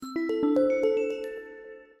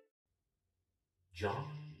John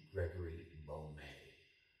Gregory Beaumay,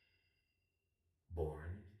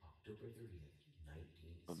 born October 30th,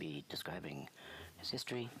 Will be 1960. describing his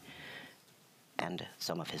history and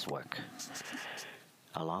some of his work,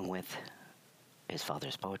 along with his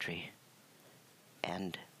father's poetry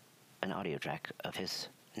and an audio track of his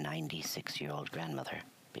 96-year-old grandmother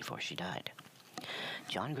before she died.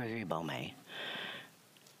 John Gregory Beaumay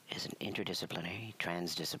is an interdisciplinary,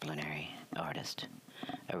 transdisciplinary artist,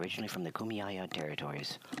 originally from the Kumeyaay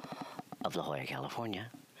territories of La Jolla, California,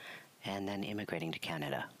 and then immigrating to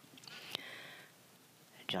Canada.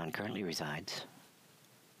 John currently resides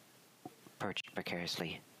perched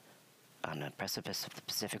precariously on the precipice of the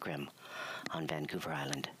Pacific Rim on Vancouver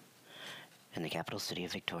Island, in the capital city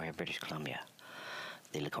of Victoria, British Columbia,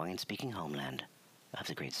 the Lekwungen-speaking homeland of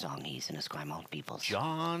the great Songhees and Esquimalt peoples.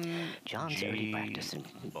 John's early practice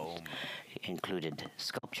included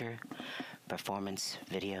sculpture, performance,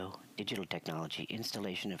 video, digital technology,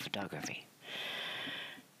 installation, and photography.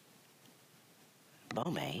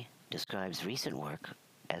 Beaumay describes recent work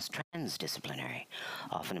as transdisciplinary,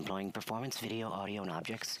 often employing performance, video, audio, and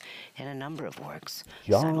objects in a number of works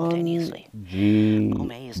simultaneously.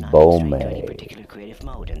 Beaumay is not constrained to any particular creative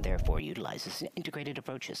mode and therefore utilizes integrated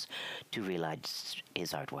approaches to realize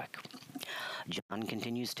his artwork. John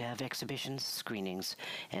continues to have exhibitions, screenings,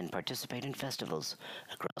 and participate in festivals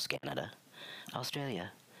across Canada,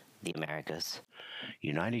 Australia, the Americas,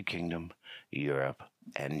 United Kingdom, Europe,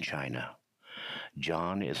 and China.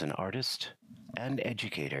 John is an artist and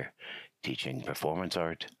educator, teaching performance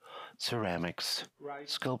art, ceramics,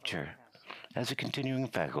 sculpture, as a continuing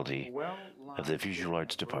faculty of the Visual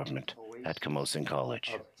Arts Department at Camosun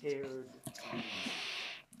College.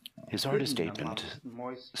 His artist statement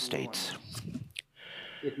states,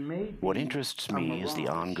 "What interests me is the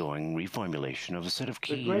ongoing reformulation of a set of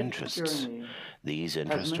key interests. These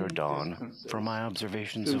interests are drawn from my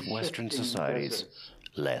observations of Western societies'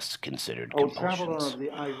 less considered compulsions,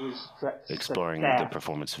 exploring the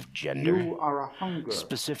performance of gender,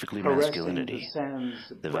 specifically masculinity,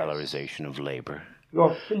 the valorization of labor,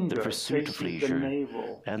 the pursuit of leisure,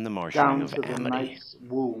 and the marshalling of amity.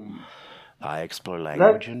 I explore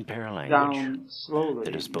language and paralanguage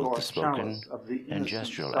that is both the spoken and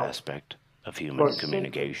gestural aspect of human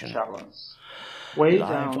communication.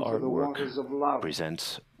 Live artwork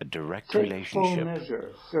presents a direct relationship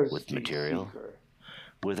with material,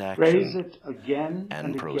 with action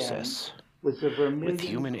and process, with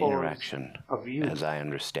human interaction as I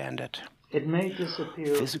understand it.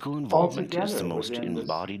 Physical involvement is the most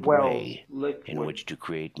embodied way in which to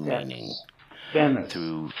create meaning.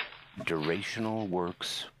 Through durational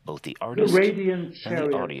works, both the artist and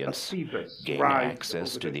the audience gain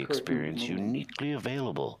access to the experience uniquely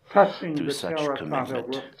available through such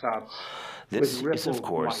commitment. This is, of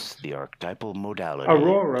course, the archetypal modality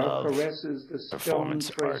of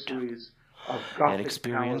performance art, an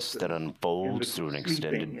experience that unfolds through an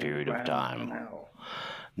extended period of time.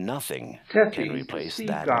 Nothing can replace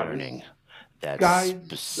that learning, that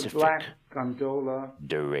specific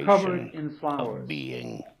duration of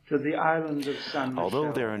being.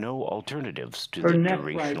 Although there are no alternatives to the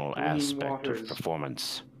durational aspect of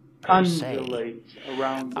performance per se,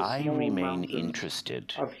 I remain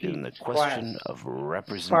interested in the question of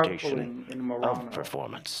representation of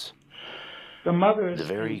performance. The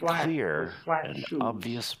very clear and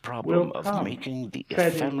obvious problem of making the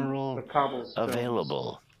ephemeral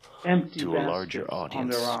available to a larger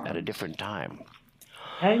audience at a different time.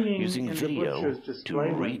 Using video to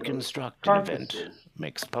reconstruct an event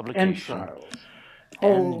makes publication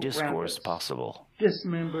and discourse possible.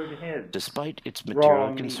 Despite its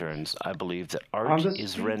material concerns, I believe that art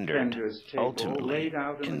is rendered ultimately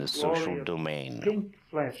in the social domain.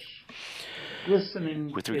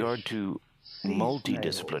 With regard to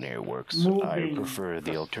multidisciplinary works, I prefer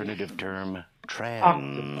the alternative term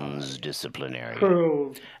transdisciplinary,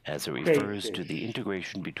 as it refers to the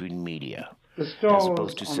integration between media, as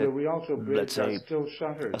opposed to, let's say,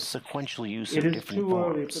 a sequential use of different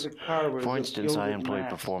forms. For instance, I employ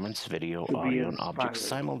performance, video, audio, and objects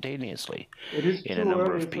simultaneously in a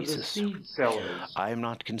number of pieces. I am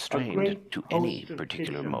not constrained to any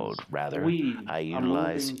particular mode. Rather, I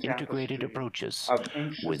utilize integrated approaches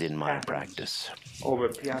within my practice.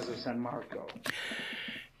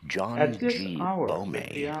 John G.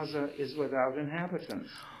 Beaumay. Piazza is without inhabitants.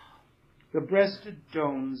 The breasted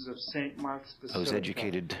domes of St. Mark's Basilica I was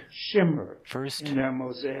educated shimmer first in their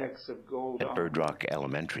mosaics of gold at Bird Rock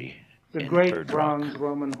Elementary The in great Bird bronze Rock,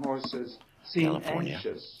 Roman horses seem California.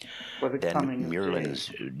 anxious for the Then coming of Muirlands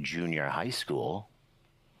day. Junior High School,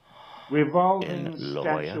 revolving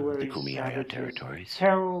Loya, the statuary Kumeyaay savages territories,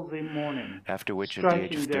 herald the morning, after which at the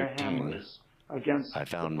age of striking their 13, hammers against I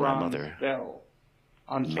found the my bronze mother, bell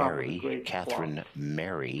on top of the Mary, great Catherine clock.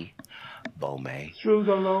 Mary Beaumay, Through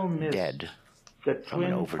the low mist, dead the from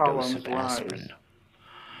an twin overdose columns of rise, aspirin,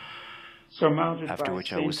 surmounted after by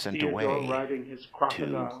which I Saint was sent Theodore away riding his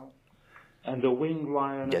crocodile, and the winged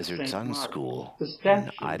lion of Desert Saint Sun Mark. School The in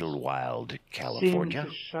statues Idlewild, seemed California.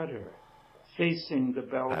 to shudder, facing the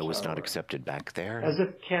bell I was tower, not accepted back there as if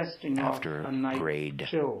casting after off a night grade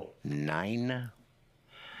chill. 9.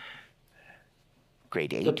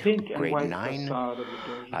 Grade The 8, pink and grade white 9, facade of the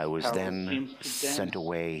Doge's I was palace then seems to sent dance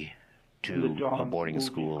away in the to a dawn's boarding movie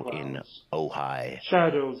school in clouds. Ojai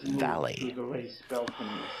Shadows move Valley through the lace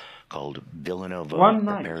balconies. called Villanova One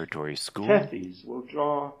night, Preparatory School, Tethys will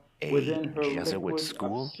draw a within her Jesuit liquid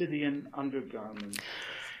school. obsidian undergarments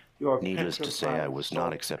your Needless to say, I petrified was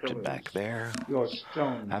not salt accepted pillars, back there, your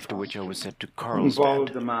stone after which I was costume. sent to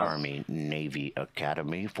Involved Carlsbad the mask. Army Navy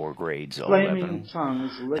Academy for grades Flaming 11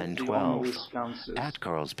 tongues lit and the 12. honorary sconces. At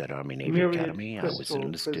Carlsbad Army Navy Myriad Academy, I was crystal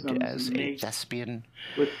enlisted prisms as a mate thespian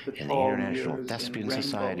with the in the tall International mirrors Thespian and rainbows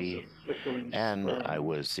Society, of flickering and sperm. I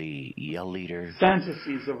was the yell leader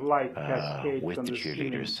Fantasies of light cascade with from the the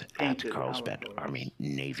cheerleaders ceiling's at painted Carlsbad allegories. Army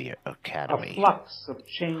Navy A Academy. flux of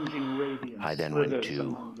changing radiance I then went slithers to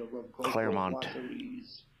among the rococo Claremont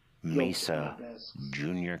boiseries, Mesa built arabesques,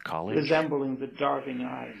 Junior College, resembling the darting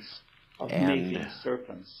eyes of and mating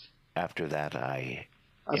serpents. after that I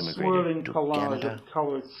A swirling immigrated to collage Canada, of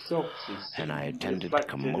colored silks is and I seen, attended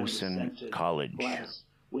reflected in the Camosun scented College, glass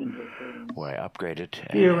window panes. where I upgraded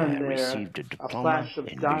Here and and there, received a a diploma flash of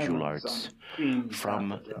in diamonds visual on arts cream from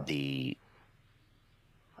taffeta. the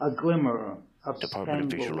A glimmer of Department of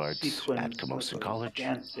spangled Visual Arts sequins at Camosun slippers College.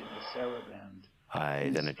 dancing a saraband. I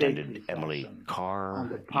in then stately attended Emily fashion on Carr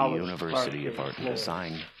the polished University of parquet Art and floors.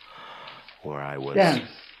 Design, where I was Dance,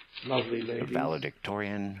 lovely a ladies.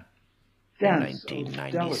 valedictorian in Dance, oh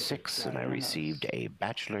 1996, and I delicate received a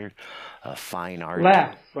Bachelor of Fine Art,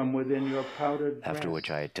 Laugh from within your powdered after breast.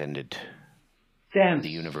 which I attended Dance, the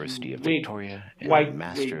University of wigged, Victoria in the white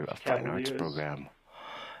Master wigged of Fine Arts cavaliers. program,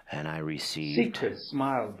 and I received Secret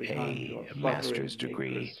smile behind your a fluttering master's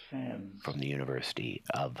degree vaporous fans. from the University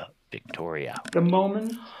of Victoria. The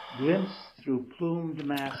moment glimpsed through plumed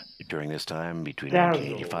masks. During this time, between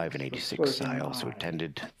Dazzles 1985 and the 86, I flirting also eye.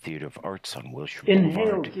 attended Theater of Arts on Wilshire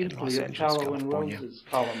Inhale Boulevard in deeply Los of Angeles, tallow and California. roses,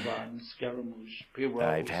 Columbine, Scaramouche, Pierrot,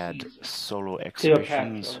 I've had Caesar, solo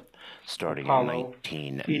exhibitions Cleopatra, starting Apollo,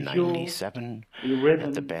 in Bejeweled, 1997 be ribbon,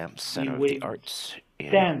 at the Banff Center of be the wigged. Arts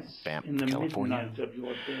in Dance Banff, in the California, midnight of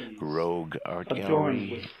your days, Rogue Art adorned Gallery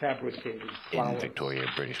with fabricated in flowers. Victoria,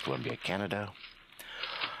 British Columbia, Canada,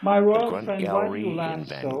 My the royal Grunt friend, why do Gallery you in laugh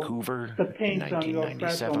so? Vancouver The in paint on your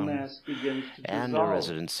fragile 1997, mask begins to and a dissolve.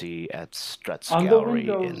 residency at Strutt's On the Gallery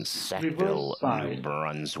in window's Sackville, reverse side, New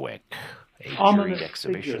Brunswick, a ominous juried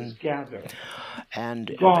exhibition figures gather,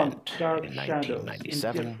 and gaunt, event dark in shadows,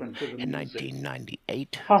 1997, indifferent to the in music,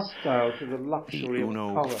 1998, hostile to the the luxury of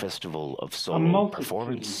Uno color, Festival of a Solo multitude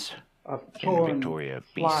Performance of in torn Victoria,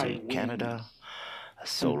 fly BC, Canada, wings a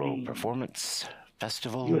solo convened. performance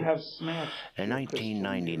festival. You have smashed In your crystal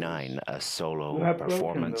 1999, mirrors. a solo You have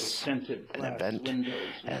broken those performance, scented an glass event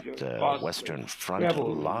windows with at your the costly Western Front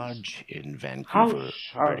revelries. Lodge in How Vancouver,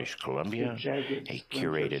 sharp British Columbia, the jagged a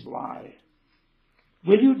splinters curated lie.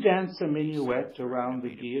 Will you dance a minuet around the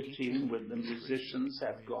guillotine when the musicians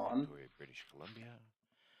have gone? British Columbia.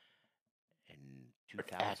 In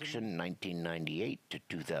Action 1998 to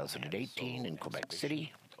 2018 in Quebec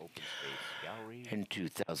City. In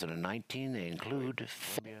 2019, they include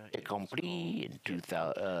Fait Accompli in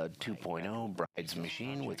 2.0 Bride's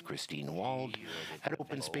Machine with Christine Wald at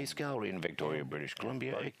Open Space Gallery in Victoria, British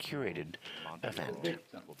Columbia, a curated event.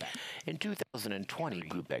 In 2020,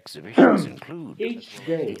 group exhibitions include Each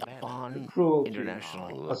day, on cruelty,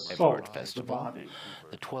 International assault Art of the Festival, body,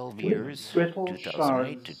 the 12 with years, brittle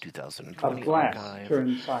 2008 to shards 2020 of glass archive,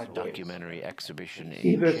 turned sideways, documentary exhibition in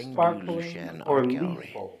either Chengdu sparkling Lushan or Art Gallery.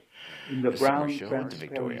 lethal in the A summer brown show at the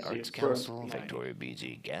Victoria transparency Arts of Council, birth. Victoria,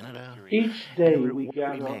 BC, Canada. Each day And we what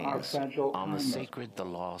gather our remains fragile on the armor. sacred, the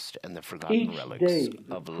lost, and the forgotten Each relics day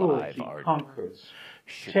the of live cruelty art. conquers,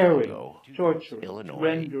 Chicago, tearing, torturing, Illinois,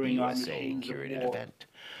 rendering our USA, machines of curated war. event.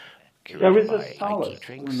 There Curated is a by solace Ike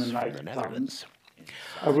Trinks when the from night the comes, Netherlands.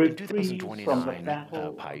 a In reprieve from the 2029,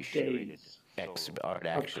 battle Pi of days, Art a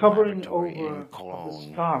Action covering Laboratory over in of the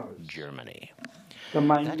Cologne, stars, Germany. the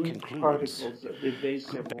minute concludes particles of evasive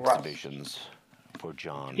Group rust. exhibitions for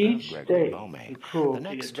John Each Gregory day Beaumay. the cruelty The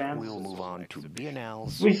next, advances. we'll move on to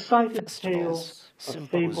biennales, Recited festivals, tales of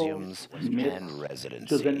fables symposiums, and myths and to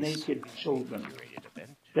residencies. the naked children,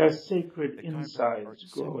 their sacred The Cardboard insides Art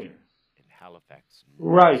growing. Center in Halifax, Nova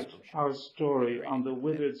Write Scotia, our story on the curated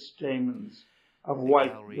withered event. stamens of The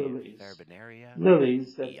white Gallery lilies, Verbenaria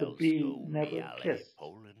lilies in that the bee Bielsko never Biale, kissed.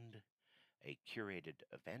 Poland, a curated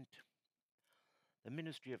event. The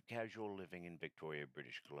Ministry of Casual Living in Victoria,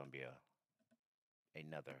 British Columbia,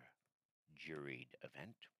 another juried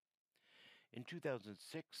event. In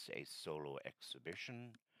 2006, a solo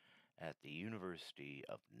exhibition at the University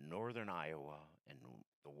of Northern Iowa in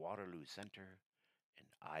the Waterloo Center in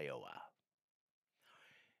Iowa.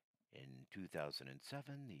 In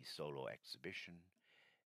 2007, the solo exhibition,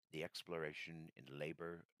 The Exploration in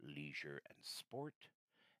Labor, Leisure, and Sport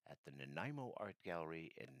at the Nanaimo Art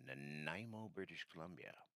Gallery in Nanaimo, British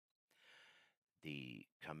Columbia. The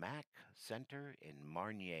Camac Center in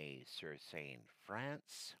Marnier-sur-Seine,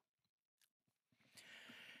 France.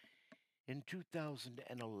 In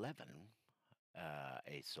 2011,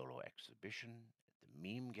 a solo exhibition at the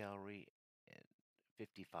Meme Gallery in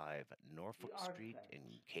 55 Norfolk Street in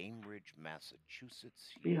Cambridge,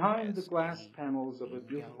 Massachusetts, Behind the USA, glass panels of a Meme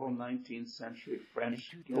beautiful Gallery. 19th century French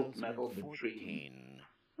In gilt metal vitrine, 2014,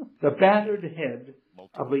 the battered head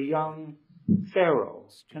of a multimedia young pharaoh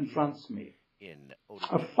studio confronts me, in a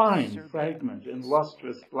Otočani, fine Serbia, fragment a in solo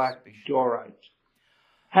lustrous black exhibition. dorite,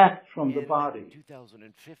 hacked from the In body,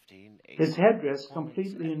 2015, a his solo headdress performance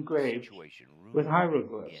completely at engraved Situation Room with in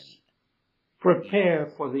hieroglyphs. Prepare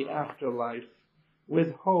for the Rock, afterlife with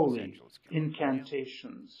Los holy Angeles, California.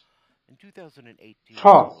 incantations, In 2018,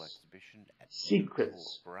 Thoth, solo exhibition at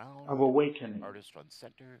secrets Neutral Ground, of awakening. Artist on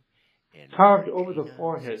Center in Carved over the Regina,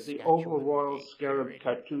 forehead, the Saskatchewan, oval royal a scarab curated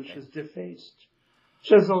cartouche is event. defaced,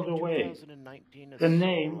 chiseled In away, 2019, a the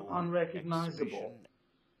name solo unrecognizable. exhibition,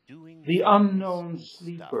 Doing The Things unknown and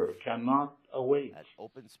sleeper Stuff cannot awake. at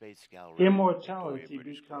Open Space Gallery, Immortality Victoria,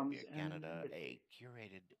 British becomes Columbia, Canada, anonymity. a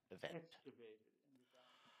curated event. Excavated.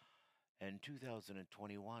 In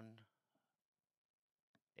 2021,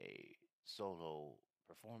 a solo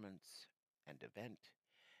performance and event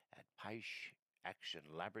at Peisch Action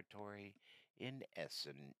Laboratory in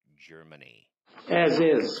Essen, Germany. As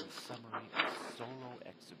is. A summary of solo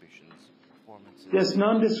exhibitions, performances. This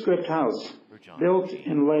nondescript house, built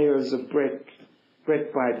in layers of brick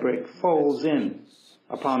by brick, folds in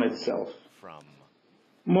upon itself. From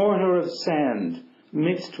Mortar of sand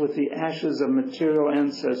mixed with the ashes of material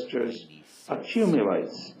ancestors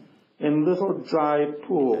accumulates in little dry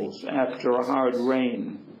pools after a hard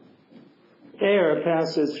rain. Air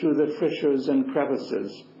passes through the fissures and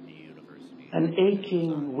crevices. the University An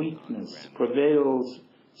aching weakness prevails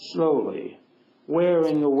slowly,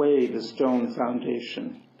 wearing away the stone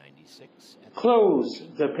foundation. 1996 at Close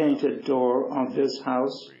the painted door on this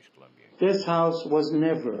house. British Columbia. This house was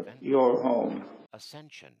never your home.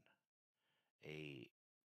 Ascension, a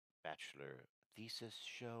bachelor thesis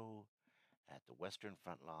show at the Western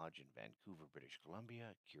Front Lodge in Vancouver, British Columbia,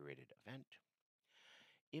 curated event.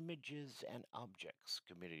 Images and Objects,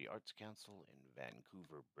 Community Arts Council in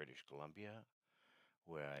Vancouver, British Columbia,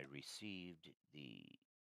 where I received the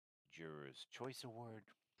Juror's Choice Award.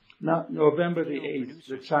 November the Video 8th, the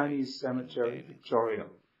Producers Chinese Night Cemetery, in Victoria.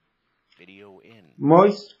 Vancouver. Video in.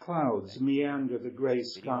 Moist clouds meander the gray Video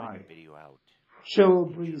sky. in, video out. Chill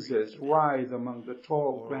breezes writhe among the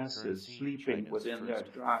tall Oral grasses currency, sleeping China's within their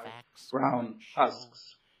first dry fax brown art show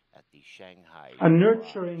husks. at the Shanghai A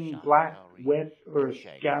nurturing Shop black, Gallery wet in earth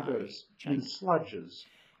Shanghai, gathers China. in sludges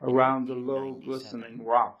around the low, 1997, glistening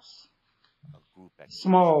rocks. A group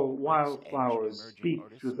Small exhibition, wildflowers Emerging speak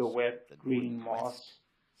Artists, through the wet the green Northwest, moss,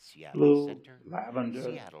 Seattle blue, Center, lavender,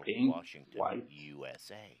 Seattle, pink, Washington, white,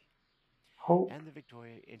 USA, hope, and the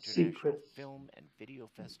Victoria International secrets, Film and Video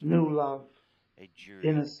Festival, new love, a jury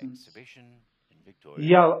innocence, exhibition in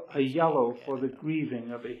Victoria, a yellow for the Canada.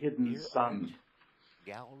 grieving of a hidden Here sun. Art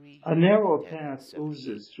Gallery, A narrow path 1070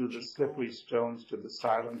 oozes through the Chico, slippery stones to the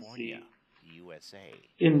silent California, sea, USA,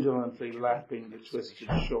 indolently lapping the twisted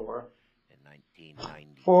exhibition shore. in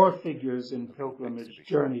 1990. 4 figures in A group pilgrimage exhibition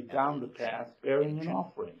journey at down the Lucerne path bearing an Engine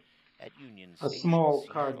offering. at Union A Station, small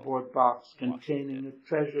Seattle, cardboard box containing Washington, a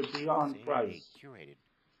treasure beyond USA, price. a curated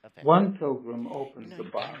event. One pilgrim opens the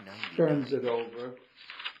box, turns it over.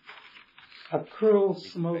 A curl The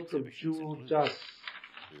group smoke of exhibitions jeweled include dust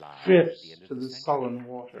Live at drifts the End of to the Century sullen in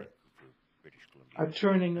water. Vancouver, British A Columbia,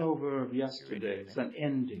 turning Canada, over of yesterdays, an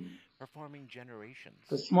ending. Performing Generations,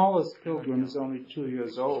 The smallest Here Art pilgrim is Gallery, only 2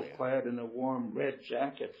 years old, Victoria, clad in a warm red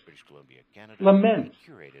jacket. British Columbia, Canada, Lament a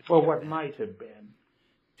curated for what event. might have been.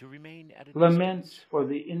 To remain at a Lament distance, for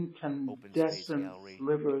the Open Space incandescent Gallery,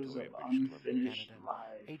 slivers Victoria, of British Columbia, unfinished Canada,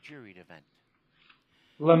 life. a juried event.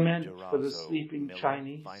 Lament for the Durazo sleeping Miller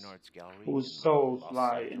Chinese Fine Arts Gallery whose in souls Los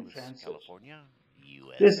lie in Angeles, transit. California,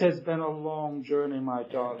 This has been a long journey, my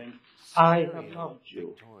darling. I have loved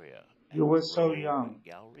you. You were so young,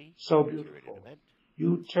 so beautiful.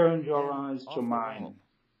 You turned your eyes to mine.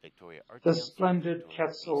 The splendid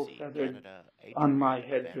quetzal feathered on my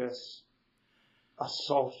headdress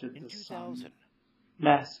assaulted the sun,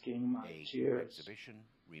 masking my tears.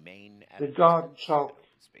 The god Chalk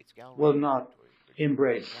will not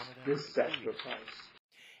embrace this sacrifice.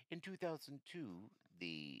 In 2002,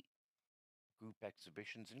 the group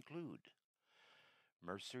exhibitions include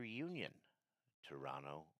Mercer Union,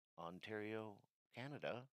 Toronto, Ontario,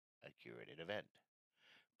 Canada, a curated event.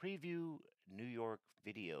 Preview New York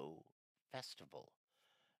Video Festival,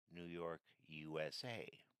 New York, USA.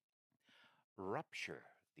 Rupture,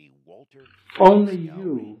 the Walter Only Gallery,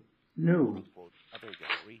 you knew other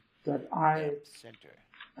gallery, that I Center.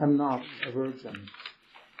 am not a virgin.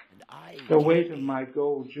 And I The weight of my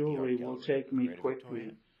gold jewelry will take me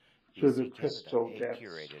quickly to the crystal depths.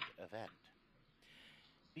 Curated event.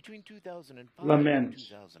 Between 2005 Lament and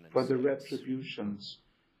 2006, for the retributions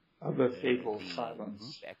of a fatal silence.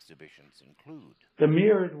 Group exhibitions include The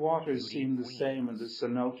mirrored waters seem the same in the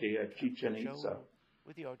cenote at Chichen Itza,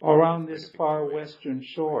 or on this far western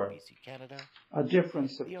shore, BC, Canada, a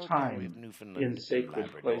difference of the Art Gallery time of Newfoundland in and sacred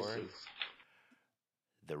Labrador, places.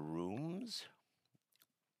 The Rooms,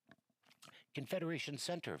 Confederation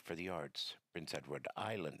Center for the Arts, Prince Edward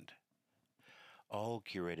Island, all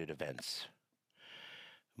curated events.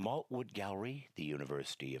 Maltwood Gallery, the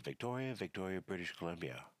University of Victoria, Victoria, British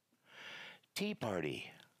Columbia. Tea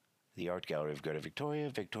Party, the Art Gallery of Greater Victoria,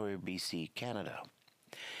 Victoria, BC, Canada.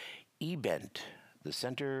 eBent, the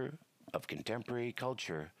Center of Contemporary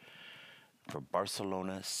Culture for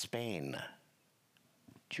Barcelona, Spain.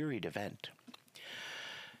 Juried event.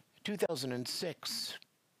 2006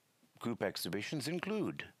 group exhibitions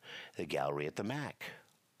include the Gallery at the Mac,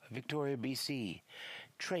 Victoria, BC,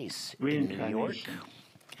 Trace in New York,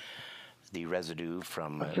 the residue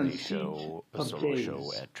from the show, a solo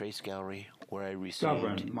show at Trace Gallery, where I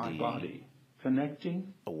received My the body,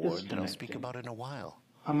 connecting, award that I'll speak about in a while.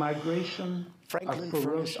 A migration Franklin of Furnace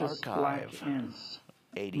ferocious black Archive, ants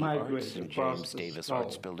 80 Arts migrate and across James the Davis skull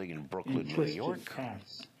Arts Building in Brooklyn, in New twisted York.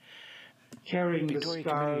 paths, carrying Victoria the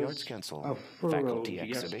Community Arts scars Council of furrowed faculty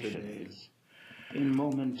exhibition. yesterdays in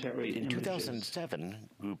momentary In images. 2007,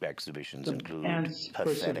 group exhibitions The include ants Pathetic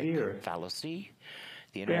persevere, Fallacy,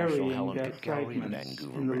 the International burying Helen their Pitt Gallery in fragments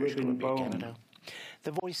Vancouver, in the British living Columbia, bone. Canada.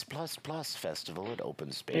 The Voice Plus Plus Festival at Open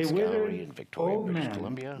A Space Gallery withered in Victoria, old British man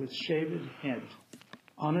Columbia. with shaved head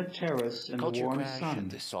on a terrace in the Culture warm Crash sun. at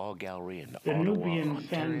the Saw Gallery in The Ottawa, Nubian Ontario,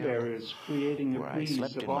 fan bearers creating a where I breeze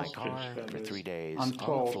slept of in my ostrich car for feathers 3 days on on the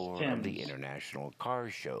tall floor of stems. the International Car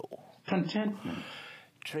Show. Contentment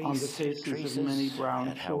Trace, on the faces Traces of many brown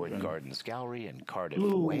at Howard children. Gardens Gallery in Cardiff,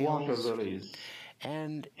 Blue water Wales, lilies,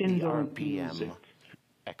 and the indolent RPM music,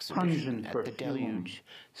 exhibition pungent at the perfume. Deluge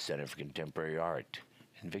Center for Contemporary Art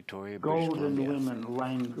in Victoria, British golden Columbia. women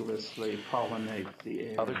languorously pollinate the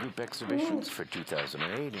air. Other group exhibitions for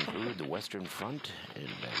 2008 include the Western Front in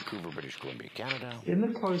Vancouver, British Columbia, Canada. In the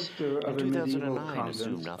cloister of In a medieval 2009, Assume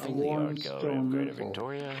convent, a Nothing, the worn Art Gallery of stone Greater lintel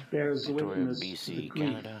Victoria, bears Victoria, witness to the BC, grief,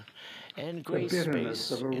 Canada, and the Grace bitterness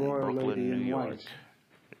Space of a in royal Brooklyn, lady New in York. white,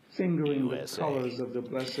 fingering USA. the colors of the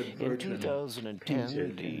Blessed In Virgin, 2010,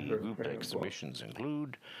 painted the in her group prayer book, exhibitions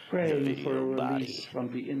include the praying for a Video release Body,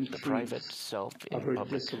 from the the Private intrigues Self of in her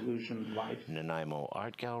Public, disillusioned life. Nanaimo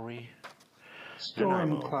Art Gallery, Storm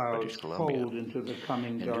Nanaimo, clouds British Columbia. fold into the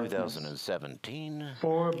coming In darkness. 2017,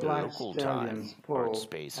 4 the black Local stallions Time, pull Art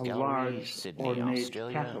Space a Gallery, large Sydney, ornate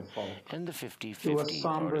Australia, catafalque and the to a 50/50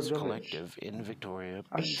 somber Artists village. Collective in Victoria,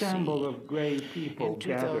 A BC. shamble of grey people In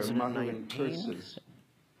gather muttering 2019, curses.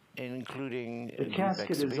 including The group casket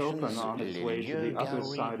is exhibitions, open on its way to Lilieu the other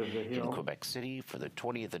Gallery side of the in hill. Quebec City for the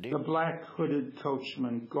 20th The edition. black hooded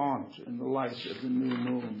coachman gaunt in the light of the new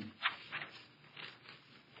moon.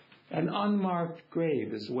 An unmarked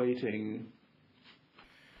grave is waiting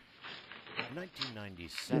In in the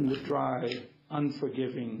 1997, dry,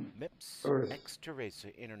 unforgiving MIPS earth, Ex Teresa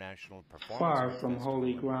International Performance far Art from Festival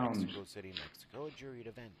holy in ground. Mexico City, Mexico, a juried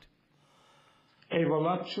event. A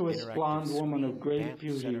voluptuous Interactive blonde woman of screen, great Banff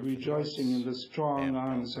beauty Center for the rejoicing in Arts, the strong Banff,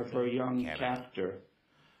 arms of her Alberta, young Canada. captor,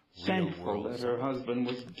 Real thankful World that her Summit. husband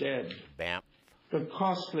was dead. Banff, The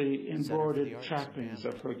costly Center for the embroidered Arts, trappings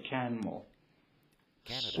Banff, of her camel,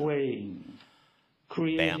 Canada. swaying,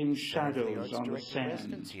 creating Banff Center for the shadows Arts on the Director sand.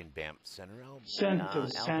 Residency in Banff Center, Scent of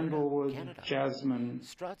Alberta, sandalwood, Canada. jasmine,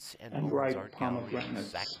 Struts and and Bones ripe Art Gallery in pomegranates.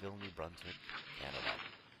 Sackville, New Brunswick, Canada.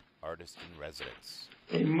 Artist in Residence.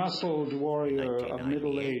 a muscled warrior of 1998.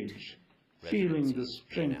 middle age, feeling the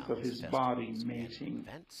strength of his body mating,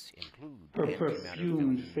 her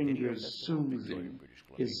perfumed fingers soothing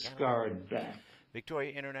his scarred back.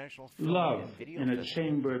 Victoria International Love in a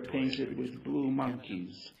chamber painted with blue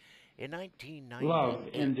monkeys. In 1998, Love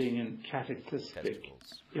ending in cataclysmic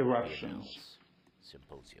eruptions.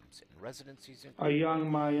 Symposiums and residencies A young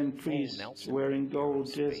Mayan priest wearing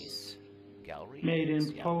gold discs, made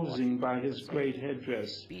imposing by his great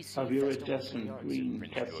headdress of iridescent green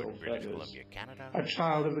quetzal feathers. A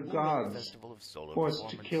child of the gods, forced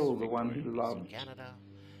to kill the one he loved.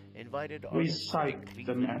 Recite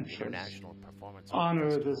the mantras.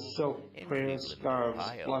 Honor the silk prayer scarves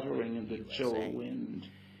fluttering in the chill wind.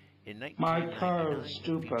 My carved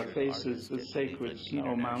stupa faces the sacred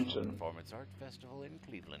snow mountain.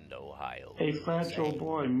 A fragile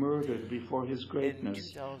boy murdered before his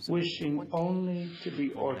greatness, wishing only to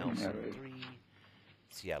be ordinary.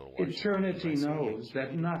 Eternity knows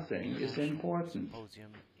that nothing is important.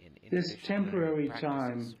 This temporary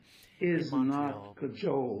time is not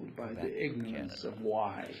cajoled by the ignorance of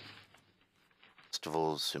why.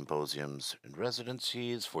 Festivals, symposiums, and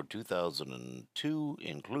residencies for 2002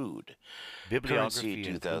 include Currency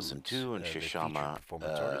 2002 in Shishama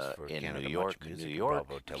in New York,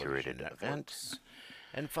 curated events,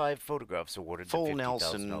 and 5 photographs awarded Full the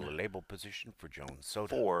Nelson $50,000 label position for Joan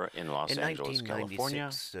Soda. 4 in Los Angeles, 1996,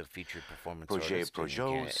 California. featured performance Projet artist in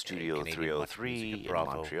Projo, Studio Canadian 303 in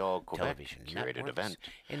Bravo Montreal, Quebec, television curated networks. event.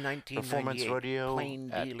 In Performance 1998, radio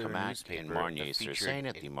Plain at Dealer Comac newspaper in Marnier-sur-Seine featured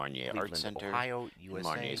at the in Marnier Art Cleveland, Center Ohio, in USA.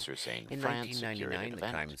 Marnier-sur-Seine, In France, a 1999, curated the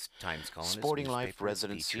event. Times Colonist Sporting Life newspaper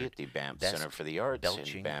residency featured at the Banff Best Center for the Arts in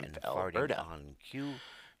Belching Banff, and Farting Alberta. on Cue,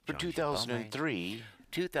 For John G. 2003,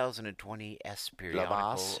 2020 S La periodical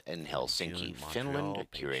Basse in Helsinki, June, Finland, Montreal, a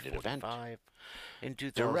curated page event. 45. In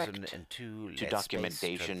Direct 2002, to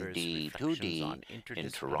Documentation D2D in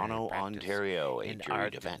Toronto, Ontario, a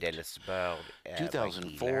curated event.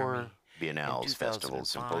 2004, Biennales,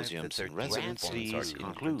 festivals, symposiums, and residencies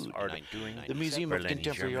include the Museum of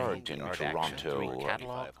Contemporary Art in Toronto,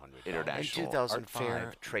 International Art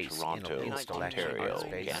Fair, Toronto, Ontario,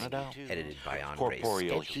 Canada,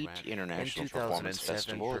 Corporeal Heat International Performance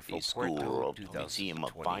Festival at the School of Museum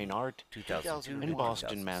of Fine Art in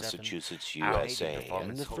Boston, Massachusetts, USA,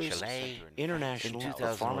 and the first International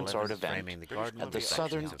Performance Art event at the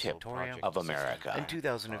southern tip of America,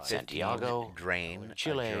 Santiago,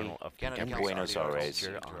 Chile, and Buenos Aires,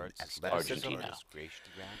 Argentina.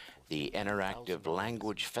 The Interactive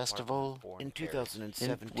Language Festival in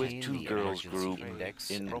 2017 with Two Girls Group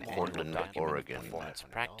in Portland, Oregon.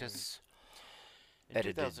 Practice,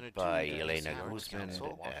 edited by Elena Guzman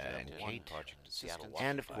and Kate,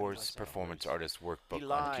 and of course, Performance Artist Workbook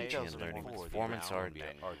on Teaching and Learning Performance Art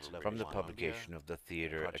from the publication of the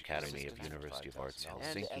Theatre Academy of University of Arts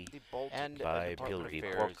Helsinki by Pilvi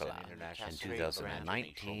Porkala. In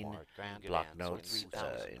 2019, block notes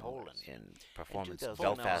in Performance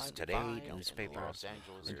Belfast Today newspaper.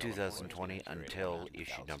 In 2020 until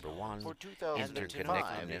issue number 1,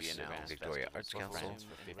 Interconnectedness of Victoria Arts Council,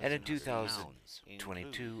 and in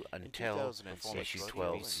 2022 until issue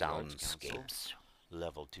 12, Soundscapes.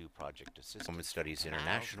 Level 2 Project Assistant. Performance Studies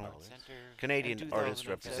International, Canadian Artist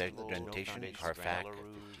Representation, CARFAC,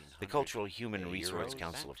 the Cultural Human Resource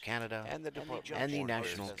Council of Canada, and the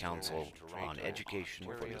National Council on Education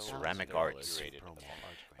for the Ceramic Arts.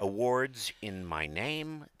 Awards in my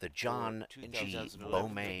name, the John G.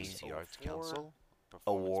 Beaumay Arts Council.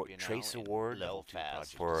 Trace Award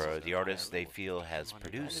for the artist they feel has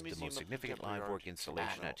produced the most significant live work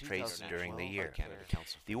installation at Trace during the year.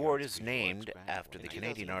 The award is named after the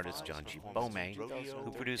Canadian artist John G. Beaumay,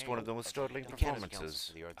 who produced one of the most startling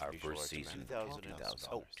performances our first season,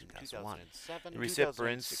 2001. The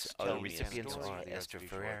recipients are Esther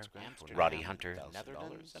Ferrer, Roddy Hunter,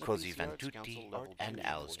 Cozy Van Tutti, and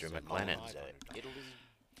Alistair McLennan.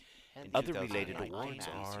 Other related awards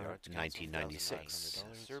are 1996,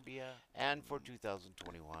 Serbia, and for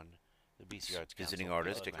 2021, the BC Arts Visiting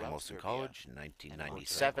Artist at Camosun College,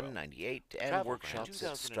 1997, 98, and workshops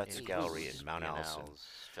at Struts Gallery in Mount Allison,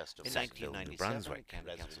 Sackville, New Brunswick.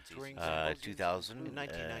 2000,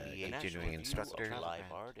 continuing instructor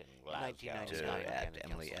at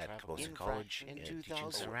Emily at Camosun College,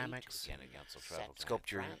 teaching ceramics,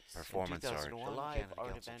 sculpture, performance art,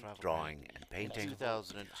 drawing, and painting.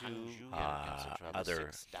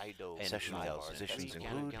 Other sessional positions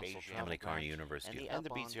include Emily Carr University and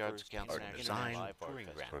the BC Arts Council Art and Design,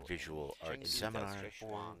 for Visual Arts Seminar,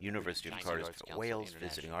 University of Cardiff, Wales,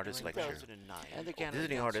 Visiting Artist Lecture,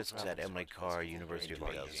 Visiting Artists at Emily Carr, University of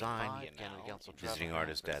Art and Design, Visiting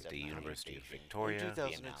Artist at the University of Victoria,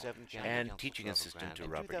 and Teaching Assistant to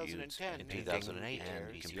Robert Hughes in 2008,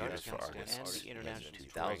 and Computers for Artists in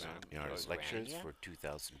 2000. The Artist Lectures for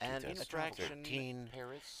 2013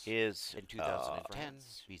 is in 2010,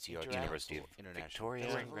 University of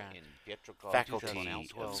Victoria, Faculty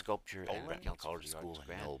of Sculpture at Brentwood College School in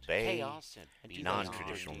Mill Bay,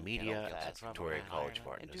 Non-Traditional Media at Victoria College of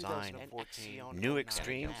Art and Design, New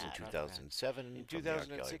Extremes in 2007 from the Art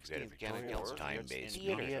Gallery of Greater Victoria, Time-Based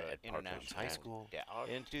Media at Parklands High School,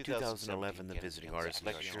 in 2011 the Visiting Artist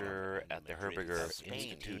Lecture at the Herbiger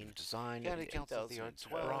Institute of Design, and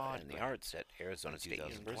the Arts at Arizona State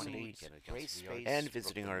University, and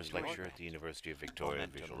Visiting Artist Lecture at the University of Victoria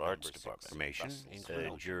Visual Arts Department. Information,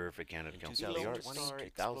 Juror for Canada Council of the Arts,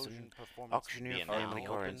 2000, Auctioneer for Emily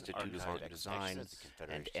Carr Institute of Art and Design,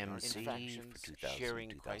 and MC for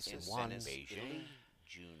 2001,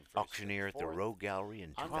 Auctioneer at the Rowe Gallery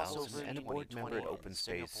in 2000, and a board member at Open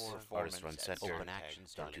Space Artist Run Center in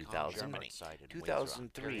 2000.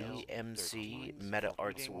 2003, MC Meta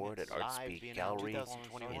Arts Award at Artspeak Gallery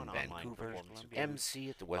in Vancouver, MC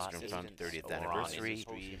at the Western Front 30th Anniversary.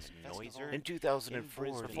 In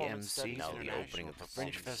 2004, the MC for the opening of the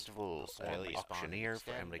Fringe Festival, Auctioneer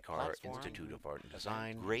for Emily Carr Institute of Art and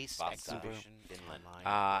Design, Vancouver,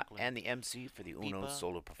 and the MC for the Uno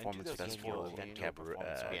Solo Performance Festival at Cabaret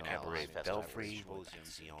Belfry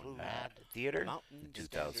Theatre. In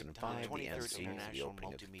 2005, the MC for the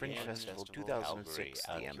opening of the Fringe Festival. 2006,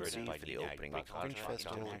 the MC for the opening of the Fringe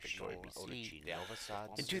Festival in Victoria, BC.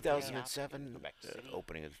 In 2007, the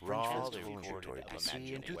opening of the Fringe Festival in Victoria,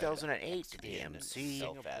 BC. In 2008, the MC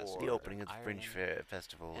for the opening of the Fringe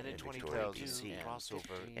Festival in Victoria, BC.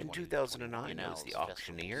 In 2009, was the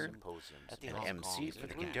Auctioneer and MC for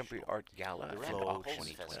the Contemporary Art Gala at Auction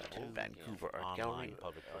 2022, Vancouver Art Gallery.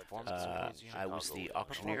 I was the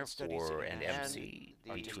auctioneer for and MC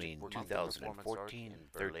between 2014,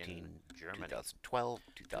 13, 2012,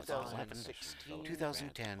 2011,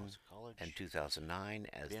 2010, and 2009,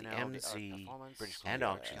 as the MC and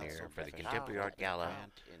auctioneer for the Contemporary Art Gala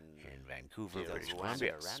in Vancouver, British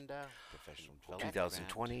Columbia.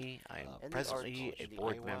 2020, I am presently a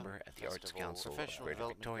board member at the Arts Council of Greater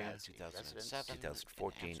Victoria.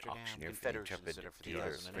 2014, auctioneer for the Intrepid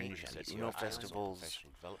Theatre Fringe and the Uno Festivals.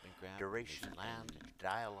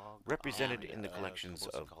 Represented in the collections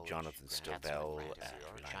of Jonathan Stovell at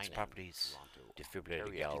Reliance Properties,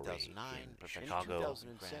 Defibrillator Gallery in Chicago,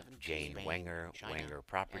 Jane Wenger, Wenger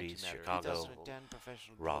Properties, Chicago,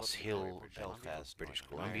 Ross Hill, Belfast, British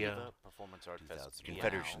Columbia,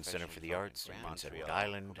 Confederation Center for the Arts, Prince Edward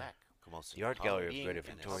Island, the Art Gallery of Greater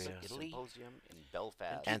Victoria,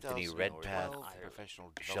 Anthony Redpath,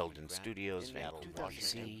 Sheldon Studios, Vancouver,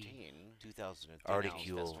 BC,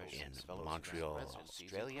 Articule in Montreal,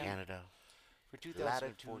 Canada,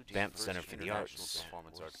 Banff Center for the Arts,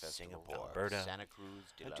 Singapore, Alberta,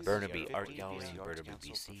 Burnaby Art Gallery, Burnaby,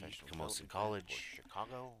 BC, Camosun College,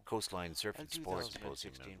 Coastline Surf and Sports,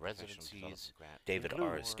 Symposium and Residencies, David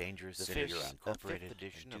R. Stanger, City Incorporated,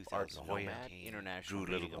 Art La Jolla, Drew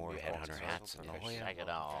Littlemore, Headhunter Hats in La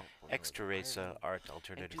Jolla, Ex Teresa Art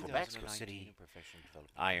Alternative, Mexico City,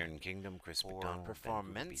 Iron Kingdom, Chris McDonald,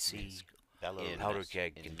 BC, Powder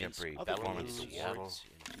Keg Contemporary Performance Seattle,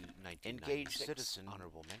 Engaged Citizen,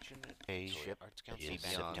 Honorable Mention, Ship is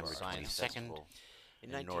September 22nd. In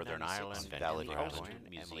Northern Ireland, Valley Island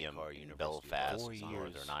Museum in Belfast,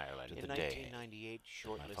 Northern Ireland, to the day.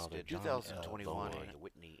 Shortlisted 2021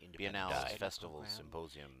 Biennale festivals,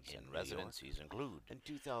 symposiums, and residencies include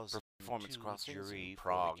Performance Cross Jury,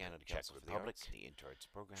 Prague, Czech Republic,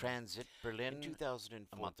 Transit Berlin, 2014,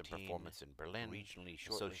 a month of performance in Berlin,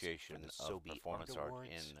 Association of Performance Art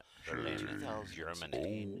in Berlin,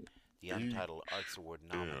 Germany, the Untitled Arts Award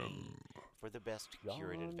nominee for the Best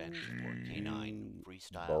Curated Event for Canine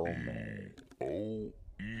Freestyle.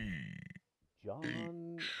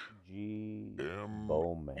 John G.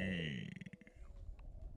 Bowman.